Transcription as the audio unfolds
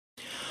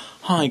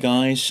Hi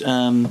guys,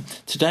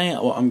 today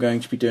what I'm going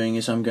to be doing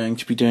is I'm going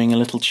to be doing a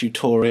little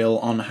tutorial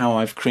on how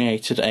I've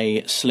created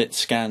a slit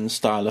scan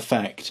style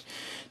effect.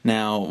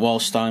 Now,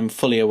 whilst I'm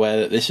fully aware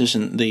that this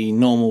isn't the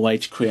normal way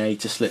to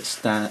create a slit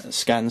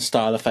scan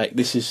style effect,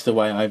 this is the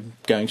way I'm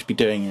going to be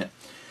doing it.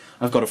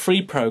 I've got a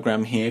free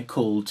program here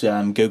called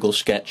Google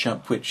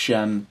SketchUp, which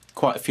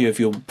quite a few of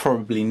you will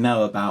probably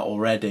know about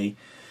already.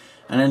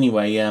 And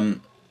anyway,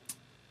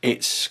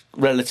 it's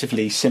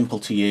relatively simple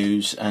to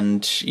use,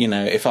 and you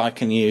know, if I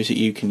can use it,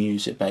 you can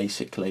use it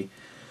basically.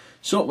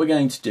 So what we're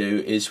going to do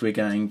is we're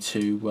going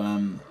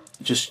to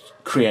just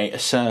create a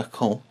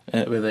circle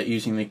with it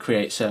using the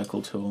Create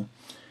Circle tool.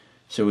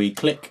 So we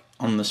click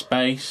on the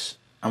space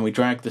and we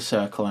drag the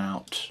circle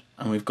out,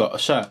 and we've got a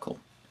circle.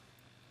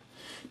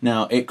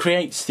 Now it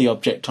creates the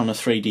object on a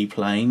 3D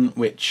plane,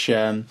 which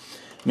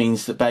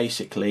means that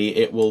basically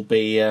it will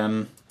be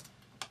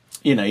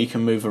you know, you can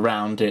move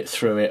around it,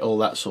 through it, all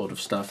that sort of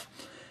stuff.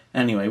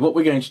 Anyway, what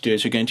we're going to do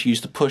is we're going to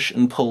use the push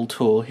and pull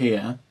tool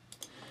here,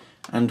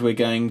 and we're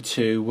going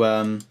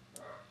to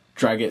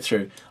drag it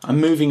through. I'm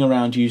moving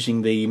around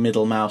using the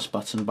middle mouse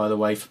button, by the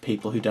way, for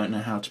people who don't know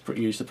how to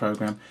use the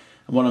program.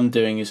 And what I'm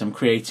doing is I'm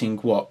creating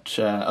what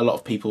a lot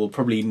of people will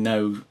probably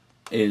know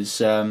is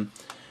a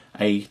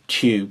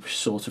tube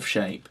sort of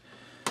shape.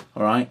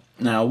 Alright,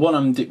 now what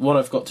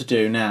I've got to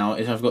do now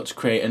is I've got to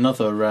create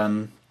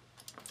another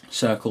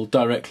circle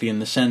directly in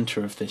the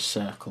centre of this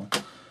circle.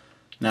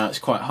 Now it's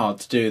quite hard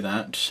to do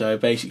that, so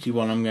basically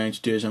what I'm going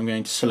to do is I'm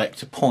going to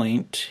select a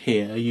point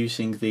here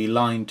using the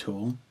line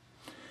tool.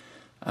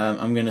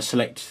 I'm going to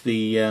select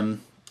the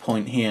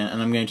point here,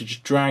 and I'm going to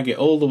just drag it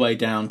all the way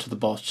down to the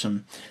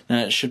bottom.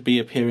 Now it should be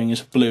appearing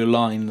as a blue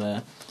line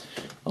there.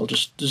 I'll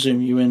just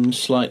zoom you in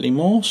slightly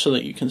more so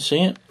that you can see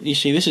it. You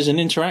see, this is an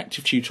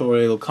interactive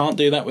tutorial, can't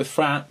do that with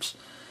fraps.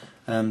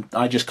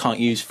 I just can't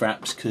use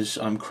fraps because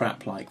I'm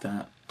crap like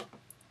that,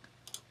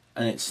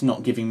 and it's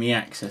not giving me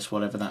access,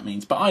 whatever that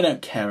means, but I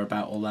don't care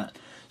about all that.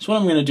 So what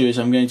I'm going to do is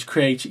I'm going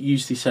to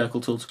use the circle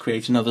tool to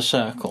create another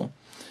circle,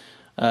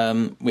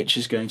 which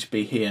is going to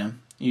be here,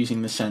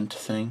 using the centre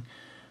thing.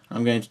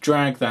 I'm going to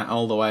drag that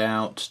all the way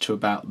out to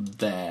about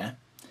there.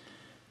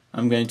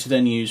 I'm going to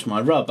then use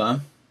my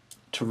rubber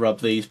to rub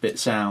these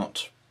bits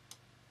out.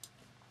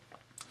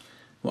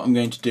 What I'm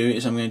going to do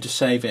is I'm going to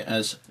save it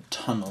as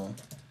tunnel,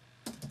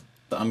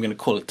 but I'm going to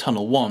call it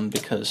tunnel 1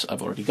 because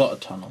I've already got a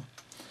tunnel.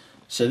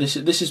 So this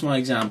is my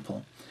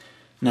example.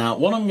 Now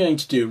what I'm going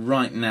to do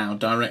right now,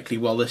 directly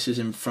while this is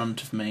in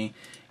front of me,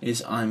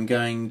 is I'm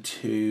going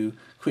to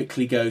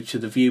quickly go to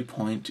the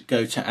viewpoint,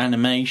 go to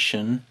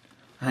animation.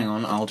 Hang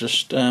on, I'll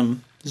just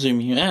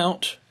zoom you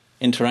out.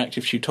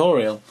 Interactive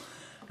tutorial.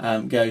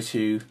 Go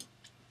to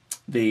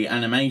the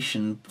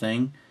animation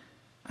thing,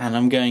 and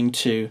I'm going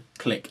to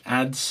click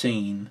Add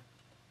Scene.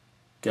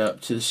 Go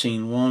up to the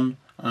scene 1.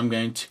 I'm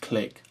going to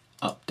click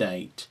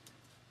Update.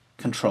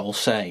 Control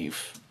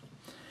Save.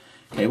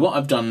 Okay, what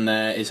I've done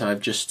there is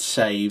I've just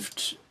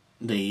saved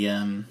the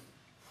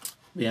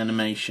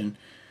animation.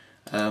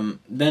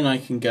 Then I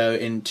can go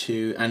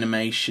into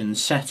animation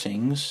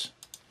settings,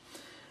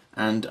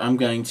 and I'm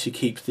going to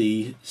keep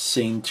the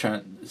scene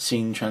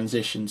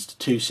transitions to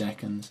 2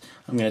 seconds.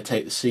 I'm going to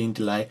take the scene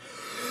delay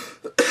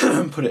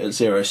and put it at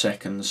 0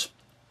 seconds.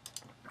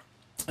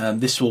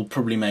 This will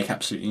probably make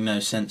absolutely no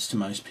sense to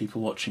most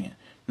people watching it.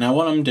 Now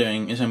what I'm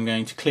doing is I'm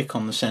going to click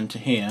on the centre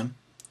here.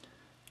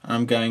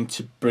 I'm going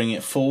to bring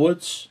it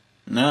forwards.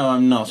 No,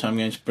 I'm not. I'm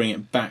going to bring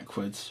it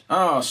backwards.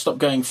 Ah, stop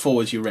going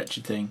forwards, you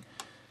wretched thing.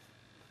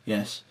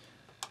 Yes.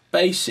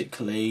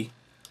 Basically,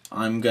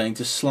 I'm going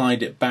to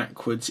slide it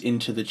backwards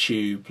into the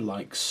tube,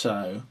 like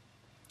so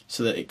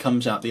that it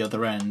comes out the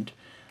other end.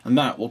 And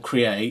that will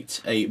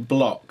create a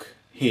block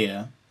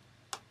here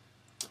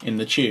in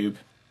the tube.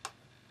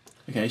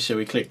 Okay, so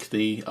we click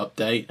the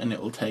update, and it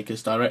will take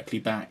us directly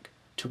back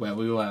to where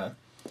we were.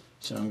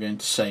 So I'm going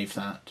to save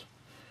that.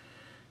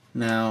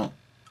 Now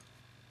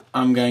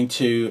I'm going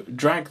to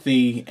drag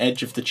the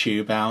edge of the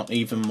tube out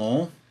even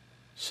more,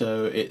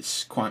 so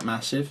it's quite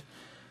massive.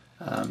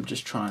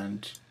 Just try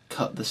and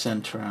cut the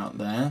centre out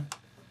there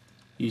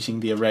using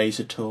the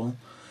eraser tool.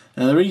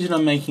 Now the reason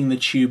I'm making the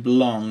tube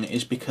long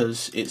is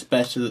because it's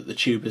better that the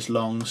tube is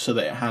long so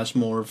that it has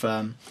more of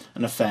an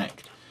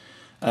effect.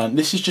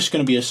 This is just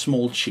going to be a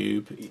small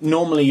tube.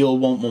 Normally you'll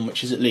want one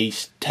which is at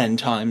least 10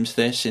 times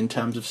this in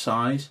terms of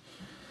size,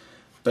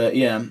 but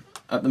yeah,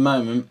 at the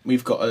moment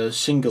we've got a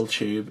single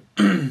tube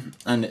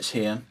and it's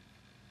here.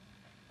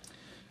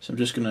 So I'm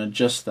just going to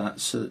adjust that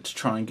to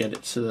try and get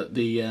it so that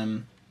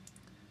the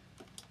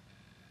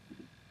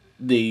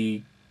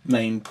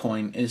main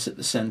point is at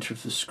the centre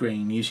of the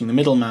screen, using the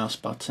middle mouse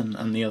button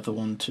and the other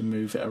one to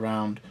move it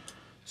around.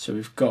 So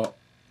we've got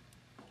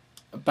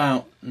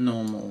about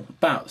normal,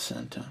 about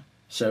centre.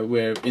 So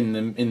we're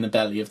in the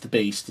belly of the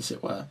beast, as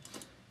it were.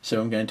 So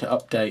I'm going to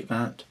update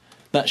that.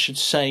 That should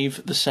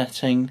save the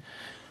setting,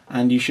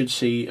 and you should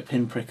see a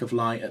pinprick of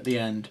light at the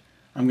end.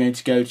 I'm going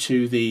to go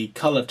to the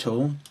colour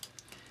tool.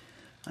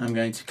 I'm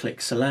going to click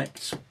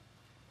Select.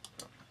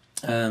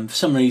 For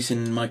some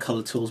reason my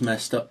colour tool's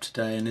messed up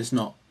today and is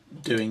not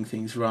doing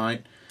things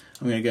right.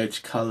 I'm going to go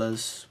to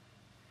colours,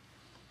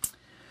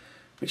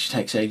 which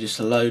takes ages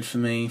to load for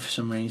me for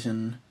some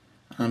reason.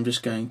 I'm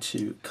just going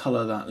to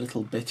colour that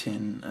little bit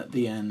in at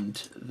the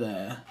end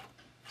there,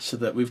 so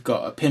that we've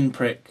got a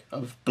pinprick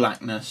of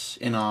blackness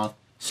in our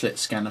slit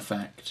scan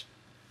effect.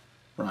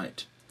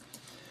 Right.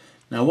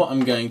 Now what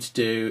I'm going to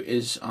do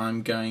is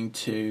I'm going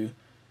to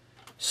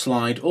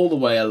slide all the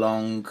way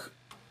along,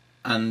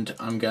 and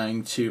I'm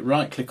going to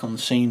right click on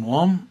scene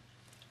 1,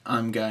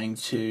 I'm going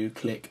to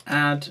click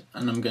add,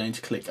 and I'm going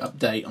to click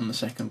update on the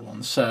second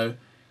one. So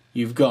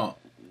you've got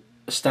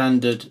a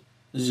standard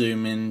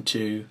zoom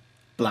into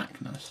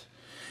blackness.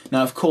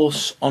 Now of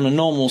course on a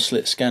normal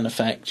slit scan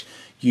effect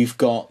you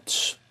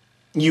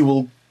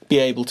will be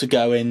able to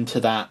go into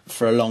that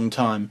for a long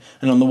time,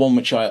 and on the one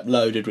which I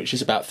uploaded, which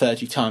is about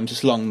 30 times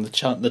as long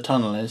the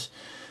tunnel is,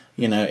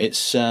 you know,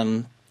 it's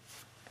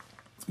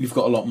you've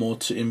got a lot more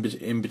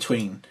in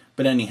between.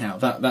 But anyhow,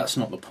 that's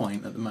not the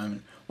point at the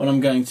moment. What I'm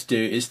going to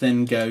do is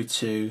then go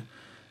to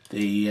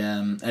the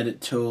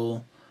edit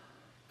tool.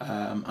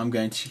 I'm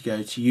going to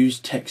go to use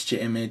texture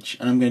image,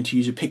 and I'm going to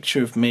use a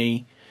picture of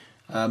me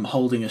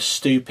holding a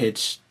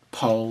stupid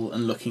pole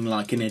and looking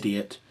like an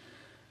idiot,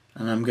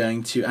 and I'm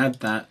going to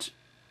add that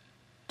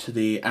to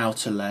the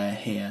outer layer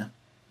here.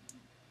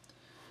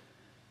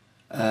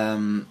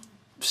 For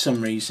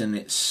some reason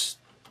it's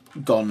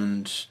gone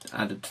and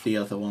added the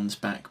other ones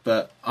back,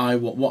 but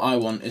what I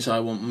want is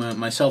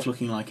myself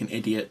looking like an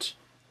idiot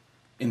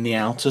in the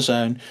outer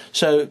zone.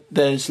 So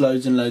there's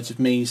loads and loads of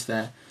me's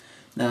there.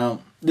 Now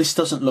this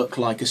doesn't look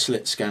like a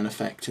slit scan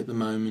effect at the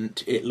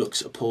moment. It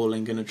looks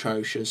appalling and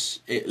atrocious.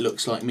 It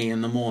looks like me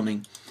in the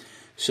morning.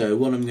 So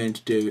what I'm going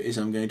to do is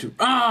I'm going to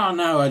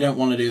no, I don't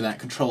want to do that.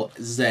 Control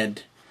Z.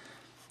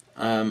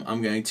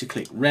 I'm going to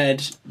click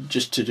red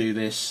just to do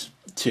this,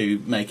 to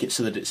make it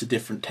so that it's a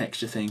different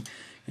texture thing.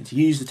 And to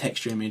use the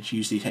texture image,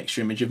 use the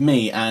texture image of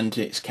me, and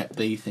it's kept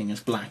the thing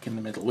as black in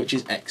the middle, which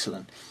is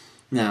excellent.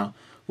 Now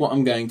what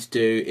I'm going to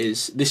do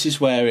is, this is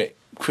where it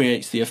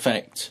creates the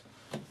effect.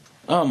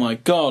 Oh my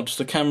god,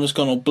 the camera's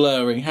gone all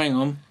blurry. Hang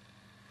on.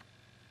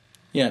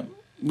 Yeah,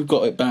 we've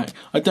got it back.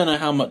 I don't know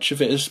how much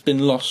of it has been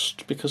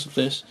lost because of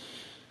this.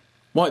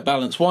 White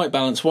balance, white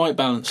balance, white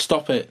balance.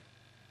 Stop it.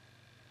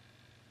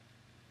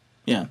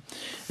 Yeah.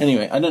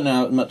 Anyway, I don't know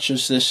how much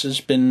of this has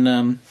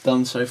been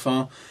done so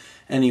far.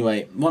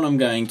 Anyway, what I'm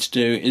going to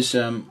do is,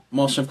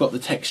 whilst I've got the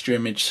texture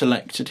image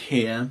selected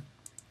here,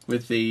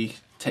 with the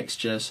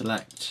texture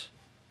select,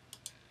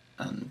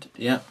 and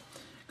yeah,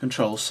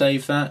 Control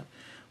save that.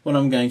 What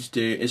I'm going to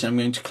do is I'm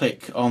going to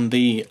click on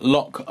the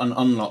lock and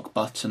unlock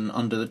button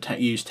under the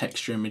use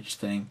texture image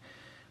thing,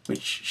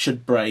 which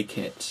should break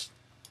it.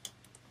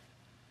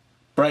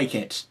 Break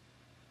it,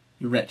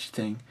 you wretched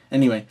thing.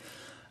 Anyway,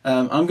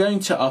 I'm going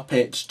to up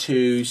it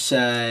to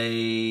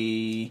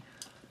say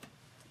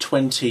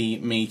 20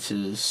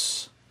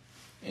 meters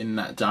in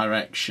that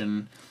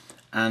direction,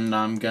 and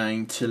I'm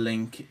going to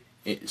link,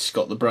 it's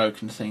got the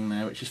broken thing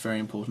there, which is very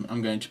important.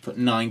 I'm going to put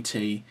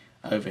 90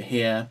 over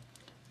here,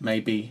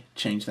 maybe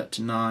change that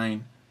to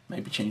 9,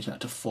 maybe change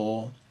that to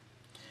 4.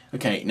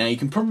 Okay, now you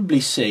can probably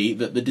see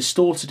that the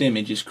distorted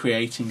image is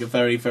creating a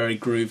very, very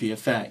groovy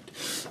effect.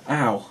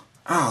 Ow.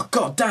 Ah,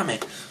 god damn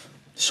it.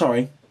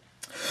 Sorry.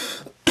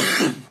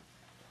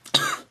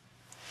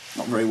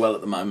 Not very well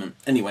at the moment.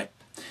 Anyway,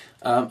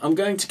 I'm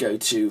going to go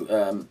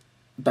to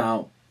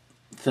about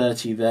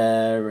 30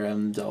 there,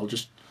 and I'll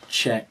just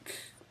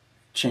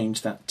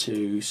change that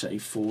to say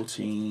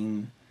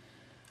 14,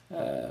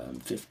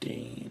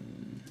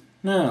 15.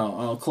 No,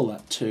 I'll call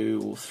that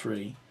 2 or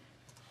 3.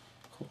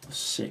 Call it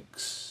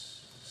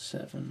 6,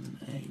 7,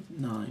 8,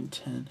 9,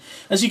 10.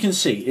 As you can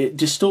see, it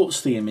distorts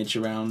the image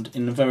around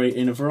in a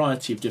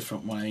variety of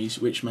different ways,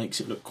 which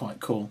makes it look quite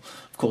cool.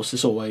 Of course,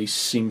 there's always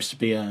seems to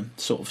be a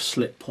sort of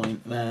slit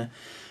point there,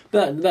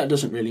 but that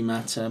doesn't really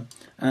matter.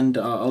 And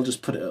I'll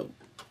just put it up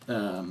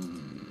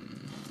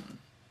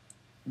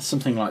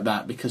something like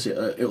that, because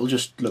it'll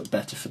just look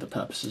better for the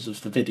purposes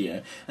of the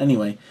video.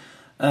 Anyway,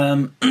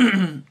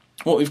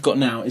 what we've got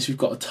now is we've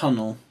got a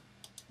tunnel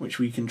which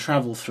we can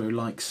travel through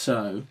like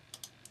so.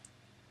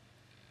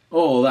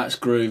 Oh, that's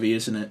groovy,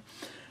 isn't it?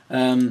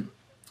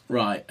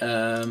 Right,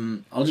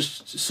 I'll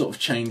just sort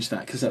of change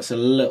that because that's a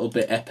little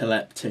bit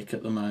epileptic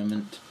at the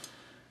moment.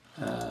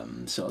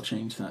 So I'll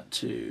change that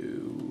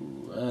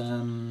to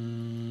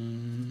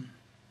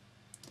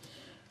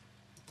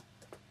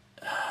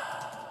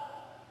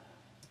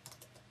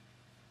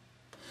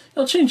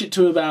I'll change it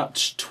to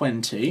about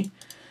 20.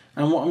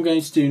 And what I'm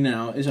going to do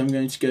now is I'm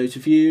going to go to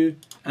View,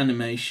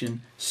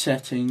 Animation,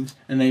 Settings,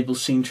 Enable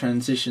Scene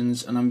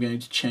Transitions, and I'm going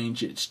to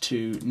change it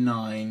to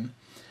 9.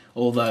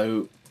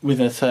 Although with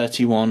a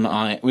 30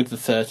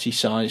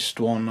 sized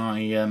one,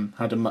 I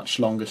had a much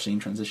longer scene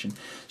transition.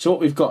 So what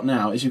we've got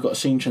now is you've got a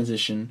scene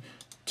transition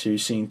to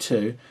scene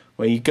 2,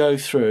 where you go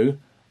through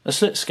a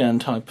slit scan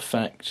type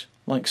effect,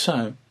 like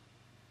so.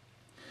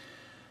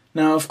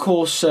 Now, of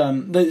course,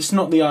 it's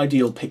not the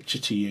ideal picture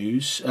to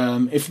use.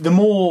 If the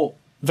more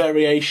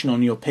variation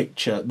on your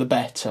picture, the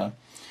better,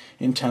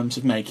 in terms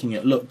of making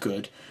it look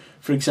good.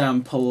 For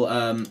example,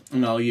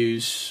 and I'll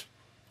use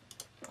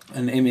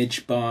an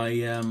image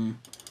by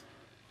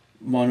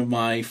one of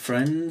my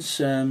friends,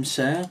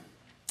 Sair,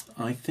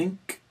 I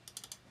think.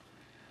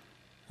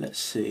 Let's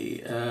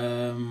see,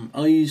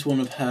 I'll use one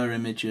of her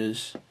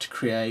images to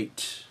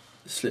create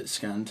the slit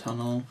scan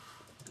tunnel,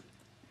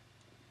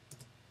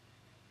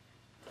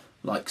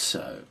 like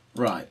so.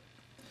 Right,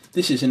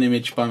 this is an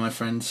image by my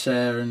friend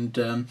Sair,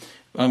 and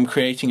I'm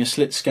creating a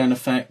slit scan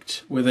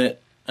effect with it,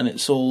 and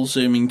it's all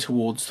zooming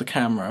towards the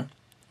camera,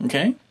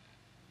 okay?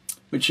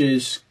 Which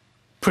is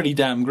pretty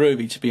damn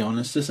groovy, to be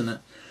honest, isn't it?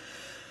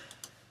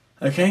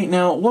 Okay,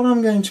 now what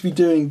I'm going to be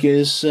doing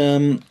is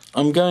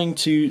I'm going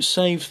to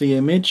save the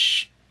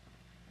image.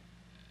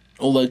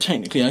 Although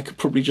technically I could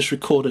probably just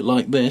record it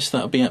like this,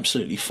 that would be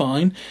absolutely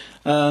fine.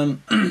 So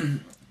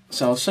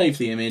I'll save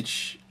the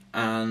image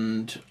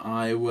and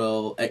I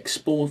will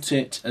export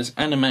it as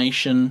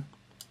animation,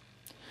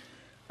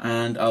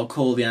 and I'll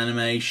call the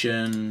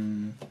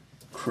animation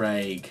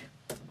Craig.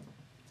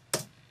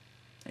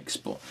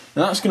 Export.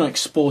 Now that's going to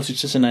export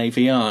it as an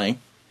AVI.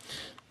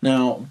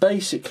 Now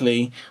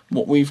basically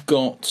what we've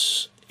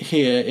got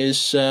here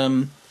is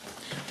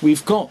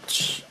we've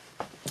got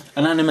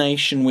an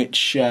animation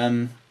which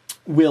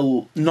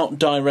will not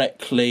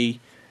directly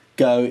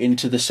go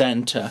into the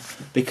center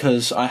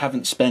because I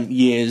haven't spent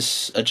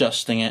years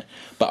adjusting it,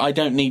 but I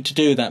don't need to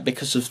do that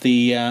because of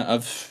the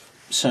of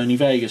Sony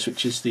Vegas,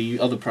 which is the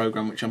other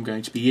program which I'm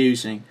going to be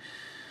using.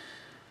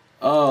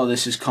 Oh,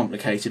 this is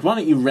complicated. Why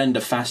don't you render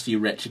faster, you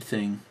wretched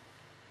thing?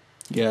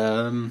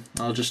 Yeah,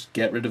 I'll just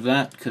get rid of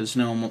that because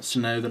no one wants to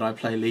know that I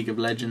play League of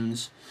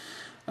Legends.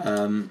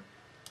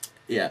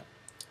 Yeah.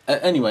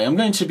 Anyway, I'm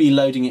going to be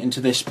loading it into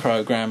this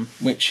program,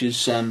 which is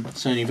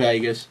Sony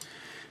Vegas.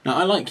 Now,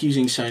 I like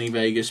using Sony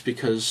Vegas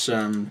because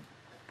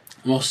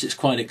whilst it's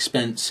quite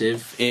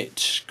expensive,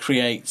 it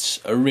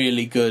creates a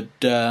really good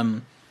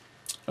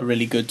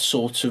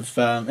sort of.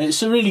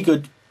 It's a really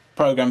good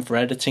program for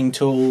editing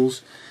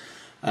tools.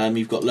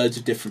 You've got loads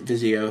of different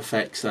video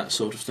effects, that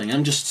sort of thing.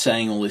 I'm just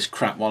saying all this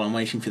crap while I'm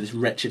waiting for this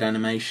wretched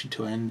animation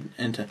to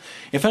enter.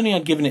 If only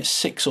I'd given it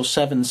 6 or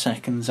 7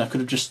 seconds, I could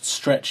have just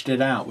stretched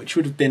it out, which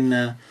would have been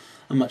a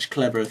much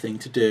cleverer thing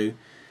to do.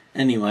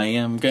 Anyway,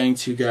 I'm going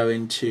to go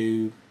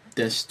into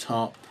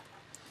desktop,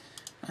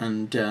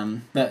 and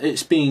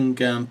it's being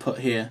put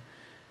here.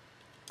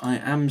 I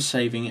am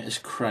saving it as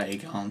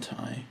Craig, aren't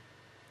I?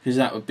 Because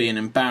that would be an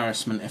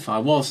embarrassment if I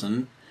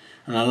wasn't,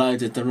 and I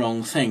loaded the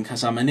wrong thing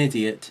because I'm an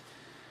idiot.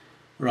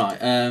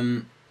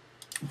 Right,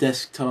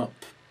 desktop,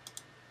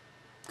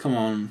 come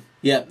on.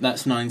 Yep,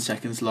 that's 9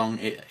 seconds long.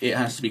 It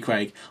has to be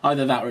Craig.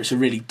 Either that or it's a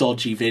really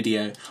dodgy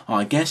video. Oh,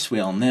 I guess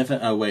we'll never...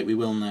 Oh, wait, we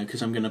will know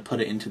because I'm going to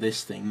put it into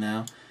this thing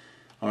now.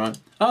 Alright.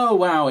 Oh,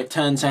 wow, it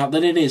turns out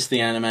that it is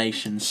the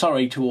animation.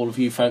 Sorry to all of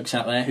you folks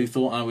out there who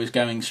thought I was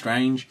going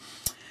strange.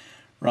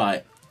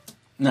 Right.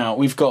 Now,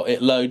 we've got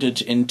it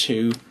loaded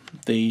into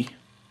the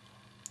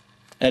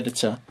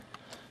editor.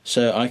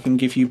 So I can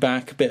give you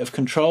back a bit of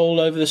control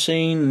over the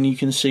scene and you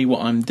can see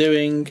what I'm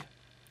doing.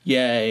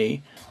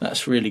 Yay,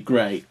 that's really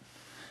great.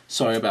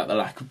 Sorry about the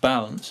lack of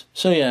balance.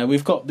 So yeah,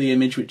 we've got the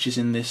image which is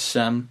in this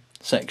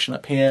section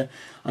up here.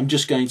 I'm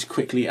just going to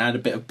quickly add a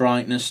bit of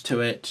brightness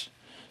to it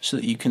so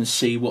that you can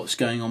see what's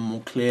going on more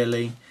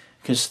clearly,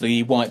 because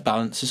the white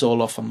balance is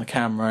all off on the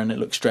camera and it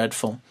looks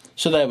dreadful.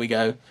 So there we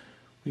go.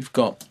 We've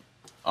got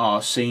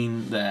our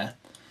scene there.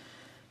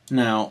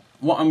 Now,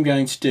 what I'm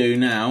going to do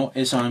now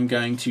is I'm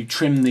going to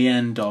trim the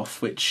end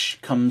off, which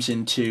comes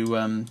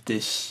into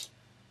this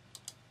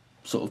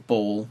sort of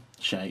ball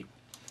shape.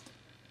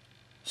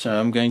 So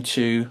I'm going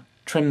to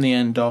trim the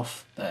end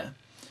off there.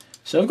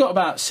 So I've got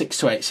about 6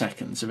 to 8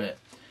 seconds of it.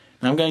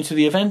 Now I'm going to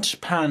the event,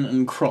 pan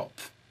and crop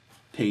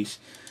piece.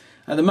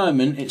 At the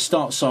moment it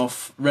starts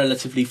off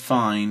relatively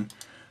fine,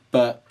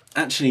 but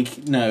actually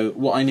no,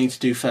 what I need to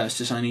do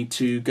first is I need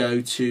to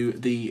go to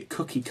the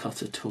cookie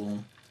cutter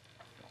tool.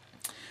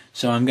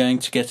 So I'm going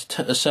to get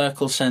a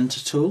circle center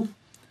tool,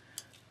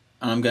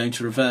 and I'm going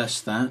to reverse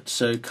that.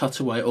 So cut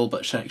away all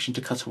but section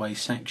to cut away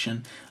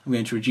section. I'm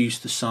going to reduce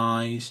the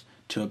size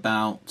to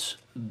about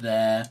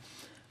there.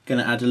 I'm going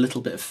to add a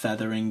little bit of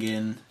feathering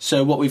in.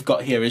 So what we've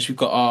got here is we've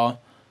got our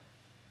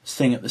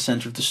thing at the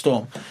center of the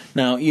storm.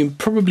 Now you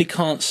probably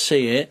can't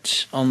see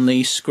it on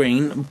the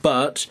screen,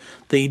 but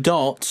the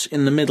dot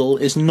in the middle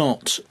is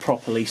not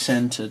properly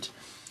centered.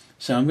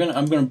 So I'm going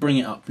to bring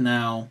it up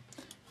now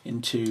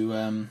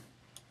into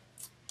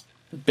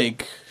the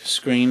big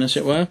screen, as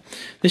it were.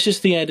 This is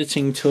the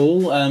editing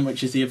tool,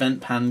 which is the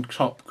event pan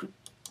crop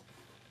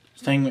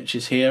thing, which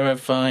is here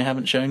if I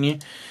haven't shown you.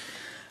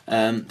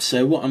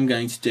 So what I'm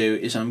going to do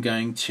is I'm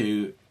going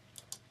to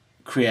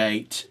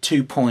create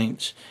 2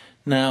 points.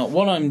 Now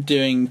what I'm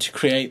doing to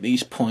create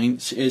these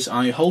points is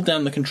I hold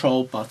down the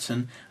control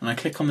button and I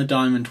click on the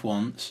diamond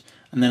once,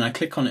 and then I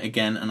click on it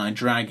again and I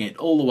drag it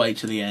all the way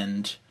to the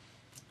end.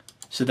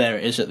 So there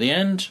it is at the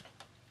end,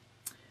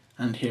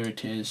 and here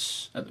it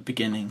is at the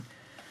beginning.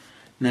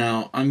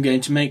 Now I'm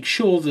going to make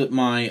sure that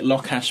my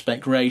lock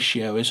aspect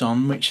ratio is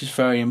on, which is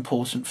very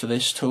important for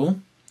this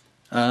tool.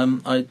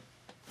 I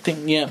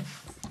think, yeah,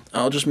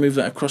 I'll just move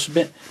that across a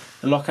bit.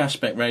 The lock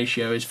aspect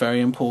ratio is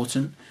very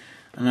important,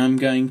 and I'm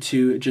going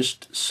to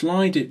just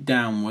slide it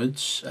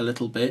downwards a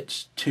little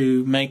bit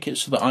to make it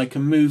so that I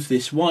can move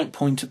this white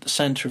point at the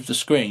centre of the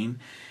screen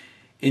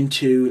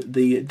into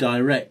the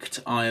direct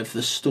eye of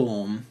the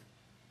storm.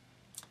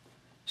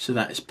 So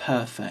that is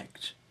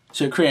perfect.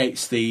 So it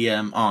creates the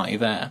eye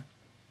there.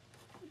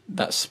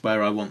 That's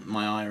where I want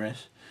my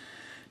iris.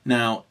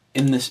 Now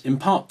in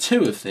part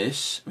 2 of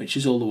this, which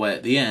is all the way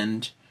at the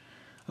end,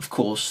 of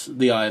course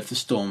the eye of the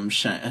storm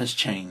has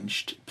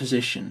changed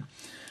position.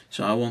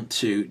 So I want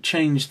to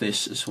change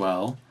this as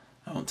well.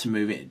 I want to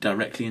move it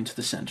directly into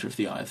the centre of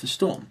the eye of the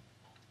storm.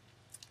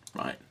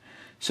 Right.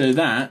 So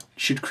that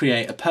should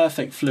create a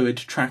perfect fluid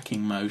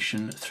tracking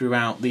motion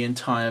throughout the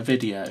entire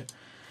video.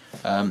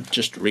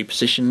 Just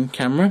reposition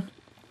camera.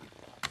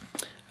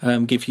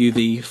 Give you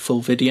the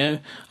full video.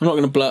 I'm not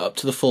going to blow it up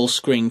to the full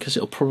screen because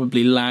it'll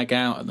probably lag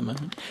out at the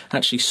moment.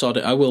 Actually, sod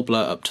it, I will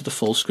blow it up to the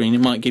full screen. It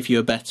might give you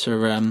a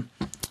better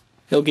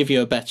it'll give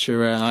you a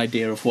better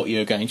idea of what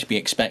you're going to be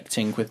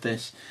expecting with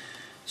this.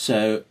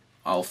 So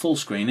I'll full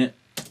screen it,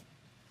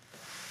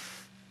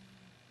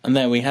 and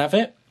there we have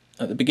it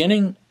at the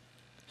beginning.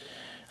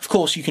 Of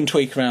course you can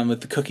tweak around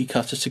with the cookie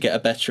cutter to get a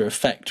better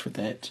effect with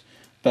it,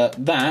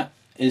 but that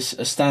is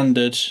a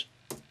standard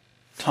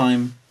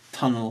time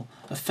tunnel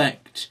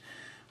effect,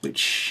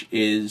 which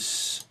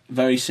is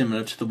very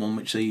similar to the one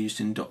which they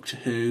used in Doctor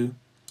Who.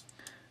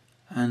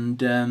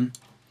 And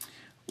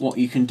what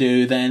you can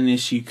do then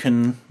is you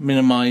can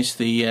minimise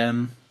the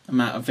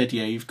amount of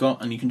video you've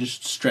got, and you can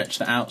just stretch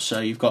that out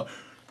so you've got,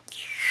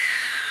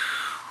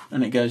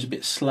 and it goes a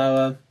bit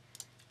slower.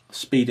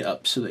 Speed it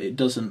up so that it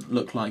doesn't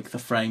look like the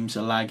frames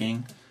are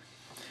lagging.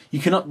 You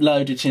can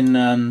upload it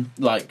in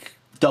like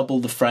double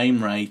the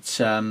frame rate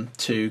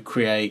to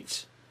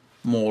create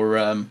more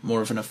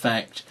of an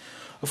effect.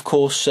 Of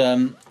course,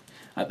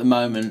 at the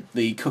moment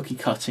the cookie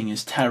cutting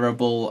is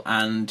terrible,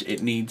 and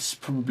it needs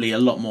probably a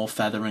lot more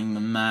feathering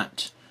than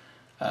that.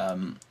 A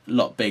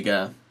lot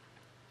bigger.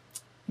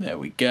 There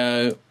we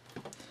go.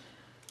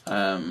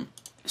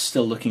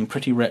 Still looking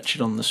pretty wretched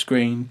on the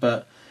screen,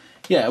 but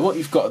yeah, what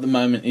you've got at the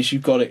moment is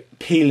you've got it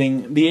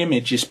peeling, the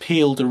image is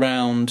peeled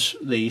around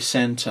the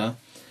centre,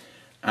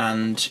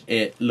 and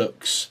it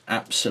looks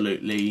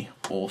absolutely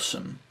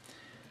awesome.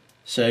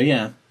 So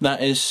yeah,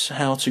 that is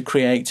how to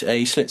create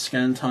a slit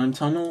scan time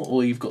tunnel.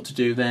 All you've got to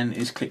do then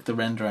is click the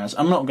render as.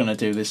 I'm not going to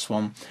do this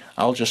one,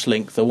 I'll just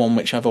link the one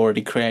which I've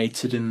already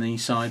created in the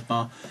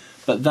sidebar.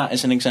 But that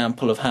is an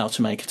example of how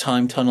to make a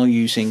time tunnel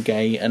using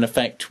an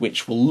effect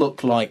which will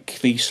look like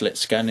the slit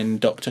scan in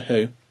Doctor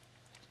Who.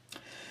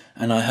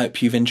 And I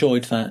hope you've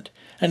enjoyed that.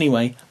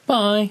 Anyway,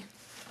 bye!